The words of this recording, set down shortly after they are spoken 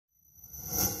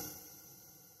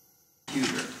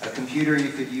computer you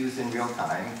could use in real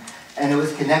time, and it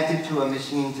was connected to a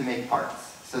machine to make parts.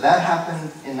 So that happened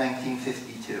in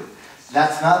 1952.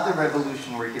 That's not the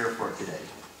revolution we're here for today.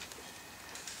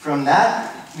 From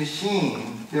that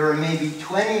machine, there are maybe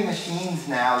 20 machines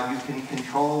now you can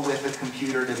control with a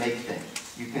computer to make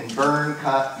things. You can burn,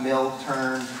 cut, mill,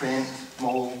 turn, print,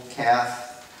 mold,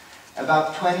 cast.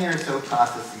 About 20 or so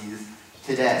processes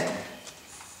today.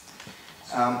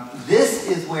 This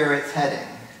is where it's heading.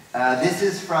 This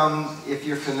is from, if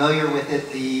you're familiar with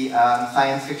it, the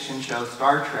science fiction show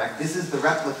Star Trek. This is the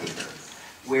replicator,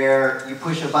 where you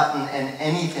push a button and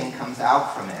anything comes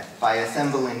out from it by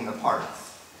assembling the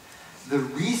parts. The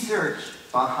research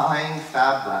behind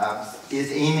Fab Labs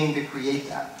is aiming to create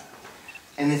that.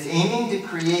 And it's aiming to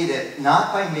create it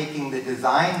not by making the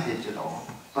design digital,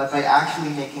 but by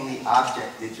actually making the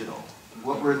object digital.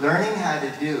 What we're learning how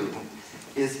to do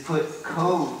is put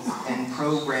codes and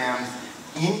programs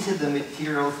into the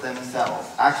materials themselves,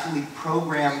 actually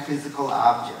program physical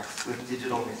objects with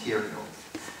digital materials.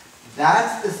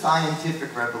 That's the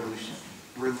scientific revolution.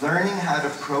 We're learning how to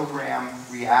program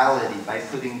reality by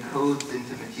putting codes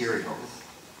into materials.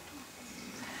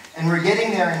 And we're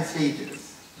getting there in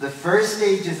stages. The first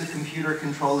stage is a computer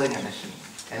controlling a machine,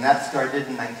 and that started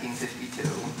in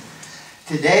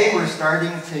 1952. Today, we're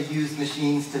starting to use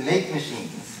machines to make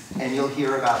machines, and you'll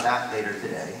hear about that later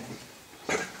today.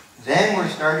 Then we're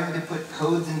starting to put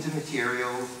codes into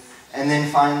materials, and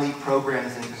then finally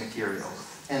programs into materials.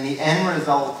 And the end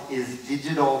result is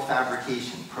digital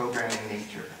fabrication, programming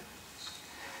nature.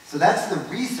 So that's the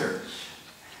research.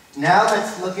 Now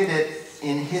let's look at it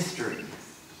in history.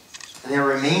 There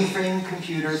were mainframe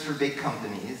computers for big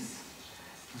companies.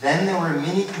 Then there were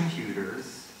mini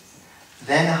computers.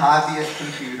 Then hobbyist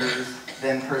computers.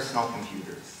 Then personal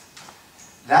computers.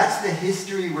 That's the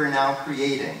history we're now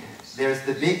creating. There's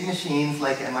the big machines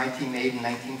like MIT made in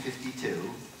 1952.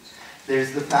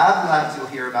 There's the Fab Labs you'll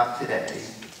hear about today.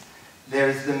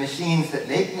 There's the machines that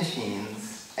make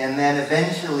machines. And then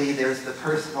eventually there's the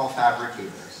personal fabricator,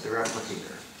 the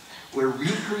replicator. We're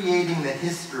recreating the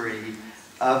history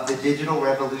of the digital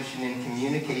revolution in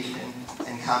communication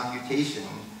and computation,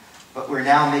 but we're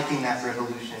now making that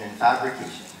revolution in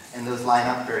fabrication. And those line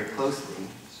up very closely.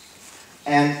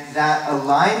 And that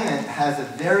alignment has a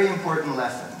very important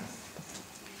lesson.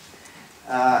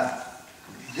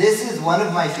 This is one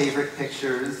of my favorite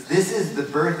pictures. This is the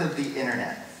birth of the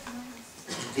internet.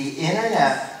 The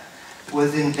internet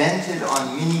was invented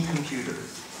on mini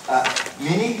computers.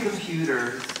 Mini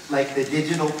computers, like the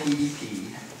digital PDP,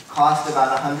 cost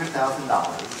about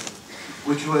 $100,000,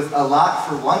 which was a lot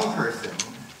for one person,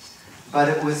 but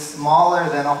it was smaller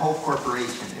than a whole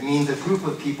corporation. It means a group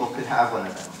of people could have one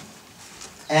of them.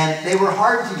 And they were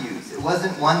hard to use. It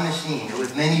wasn't one machine. It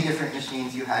was many different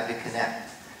machines you had to connect.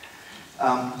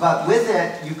 But with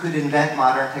it, you could invent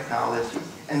modern technology.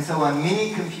 And so on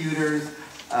mini computers,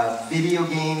 video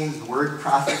games, word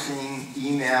processing,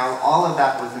 email, all of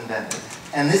that was invented.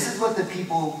 And this is what the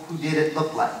people who did it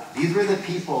looked like. These were the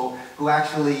people who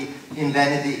actually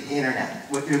invented the internet.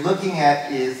 What you're looking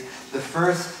at is the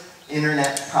first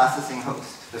internet processing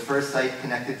host, the first site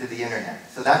connected to the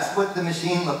internet. So that's what the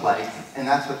machine looked like, and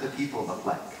that's what the people look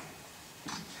like.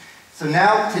 So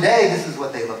now, today, this is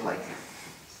what they look like.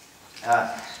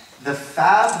 The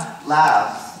Fab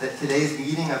Labs that today's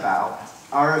meeting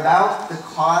are about the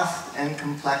cost and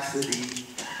complexity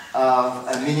of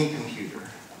a mini computer.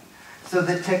 So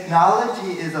the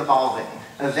technology is evolving.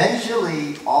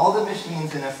 Eventually, all the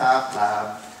machines in a Fab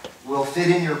Lab will fit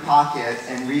in your pocket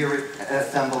and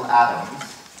reassemble atoms.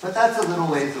 But that's a little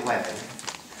ways away.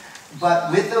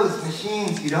 But with those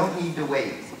machines, you don't need to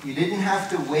wait. You didn't have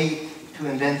to wait to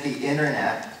invent the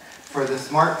internet for the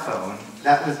smartphone.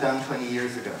 That was done 20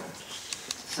 years ago.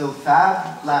 So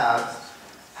Fab Labs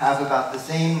have about the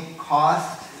same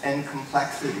cost and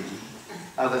complexity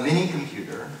of a mini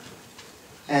computer.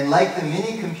 And like the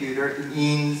mini computer, it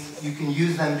means you can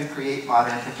use them to create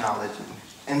modern technology.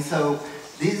 And so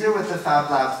these are what the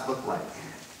Fab Labs look like.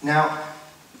 Now,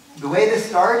 the way this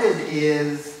started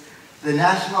is the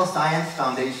National Science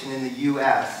Foundation in the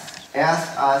US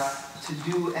asked us to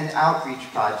do an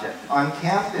outreach project. On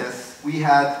campus, we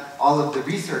had all of the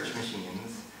research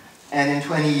machines, and in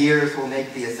 20 years we'll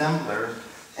make the assembler.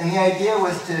 And the idea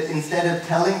was to, instead of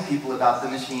telling people about the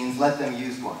machines, let them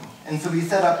use one. And so we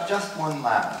set up just one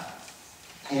lab.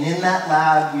 And in that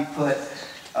lab, we put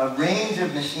a range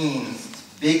of machines,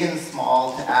 big and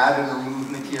small, to add and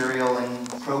remove material and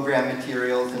program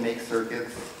materials and make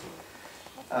circuits.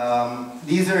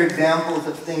 These are examples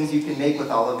of things you can make with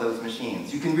all of those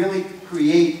machines. You can really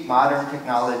create modern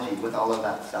technology with all of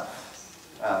that stuff.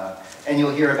 And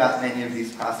you'll hear about many of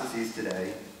these processes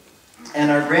today.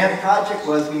 And our grand project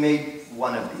was we made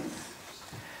one of these.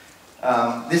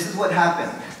 This is what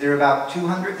happened. There are about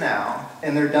 200 now,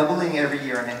 and they're doubling every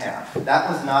year and a half. That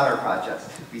was not our project.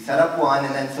 We set up one,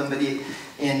 and then somebody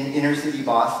in inner city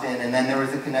Boston, and then there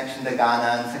was a connection to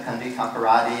Ghana and Sekondi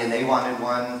Takoradi, and they wanted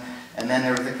one, and then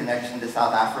there was a connection to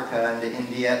South Africa and to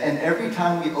India, and every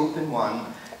time we opened one,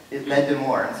 it led to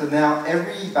more. And so now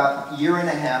every about year and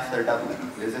a half, they're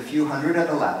doubling. There's a few hundred of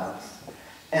the labs,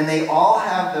 and they all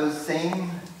have those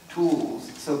same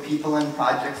tools, so people and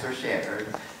projects are shared.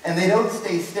 And they don't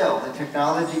stay still. The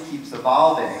technology keeps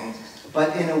evolving,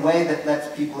 but in a way that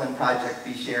lets people and projects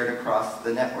be shared across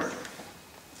the network.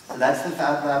 So that's the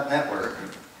FabLab network.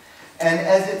 And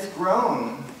as it's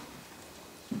grown,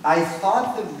 I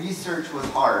thought the research was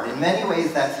hard. In many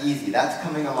ways, that's easy. That's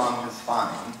coming along just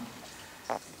fine.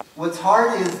 What's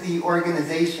hard is the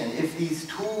organization. If these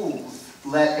tools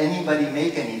let anybody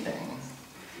make anything,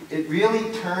 it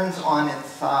really turns on its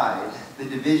side the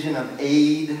division of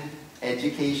aid,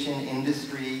 education,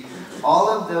 industry, all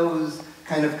of those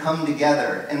kind of come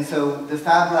together. And so the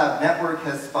FabLab network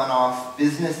has spun off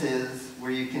businesses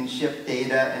where you can ship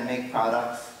data and make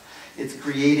products. It's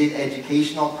created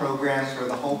educational programs where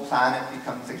the whole planet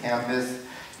becomes a campus.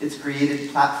 It's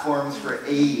created platforms for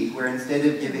aid where instead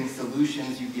of giving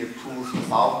solutions, you give tools to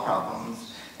solve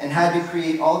problems. And had to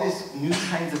create all these new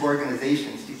kinds of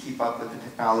organizations to keep up with the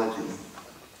technology.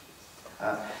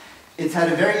 It's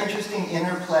had a very interesting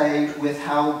interplay with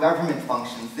how government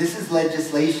functions. This is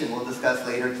legislation we'll discuss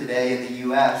later today in the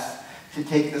US to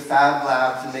take the Fab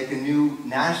Labs and make a new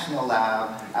national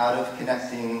lab out of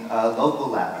connecting local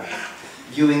labs,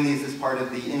 viewing these as part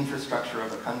of the infrastructure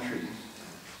of a country.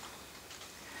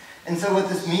 And so what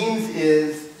this means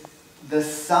is the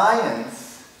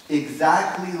science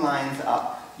exactly lines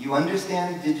up. You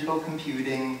understand digital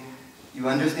computing, you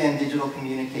understand digital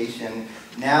communication,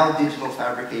 now digital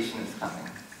fabrication is coming.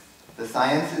 The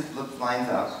sciences lines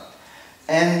up,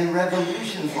 and the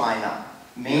revolutions line up.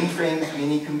 Mainframes,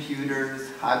 mini computers,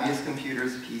 hobbyist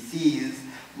computers, PCs.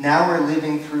 Now we're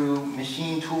living through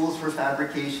machine tools for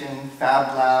fabrication,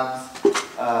 fab labs,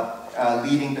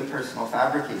 leading to personal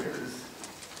fabricators.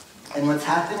 And what's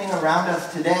happening around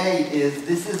us today is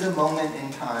this is a moment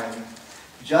in time,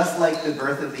 just like the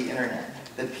birth of the internet.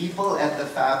 The people at the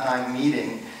Fab 9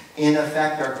 meeting, in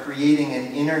effect, are creating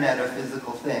an internet of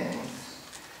physical things.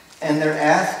 And they're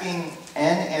asking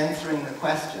and answering the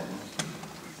question,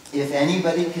 if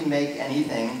anybody can make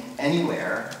anything,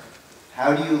 anywhere,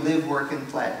 how do you live, work, and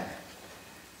play?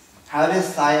 How does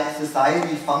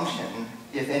society function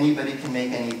if anybody can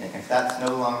make anything, if that's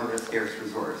no longer a scarce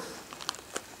resource?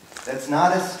 That's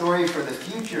not a story for the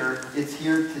future, it's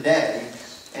here today,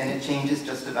 and it changes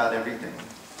just about everything.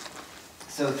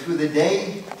 So through the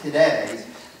day today,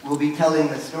 we'll be telling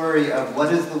the story of what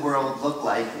does the world look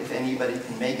like if anybody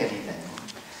can make anything.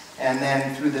 And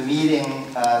then through the meeting,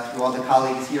 through all the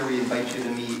colleagues here, we invite you to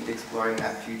meet exploring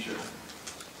that future.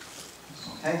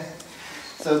 Okay?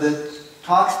 So the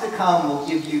talks to come will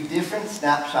give you different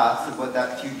snapshots of what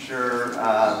that future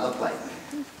looked like.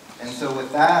 And so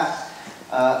with that,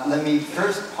 let me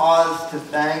first pause to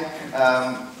thank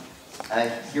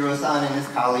Hiro-san and his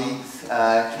colleagues,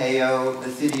 Keio, the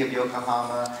city of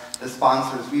Yokohama, the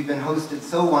sponsors. We've been hosted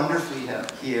so wonderfully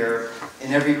here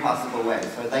in every possible way.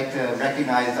 So I'd like to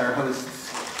recognize our hosts.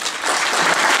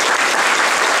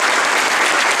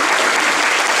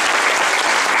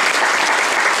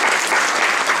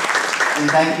 And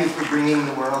thank you for bringing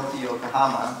the world to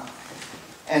Yokohama.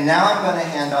 And now I'm going to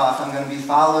hand off. I'm going to be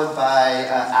followed by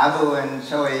Abu and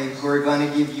Choi, who are going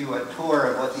to give you a tour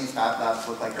of what these Fab Labs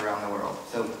look like around the world.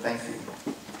 So thank you.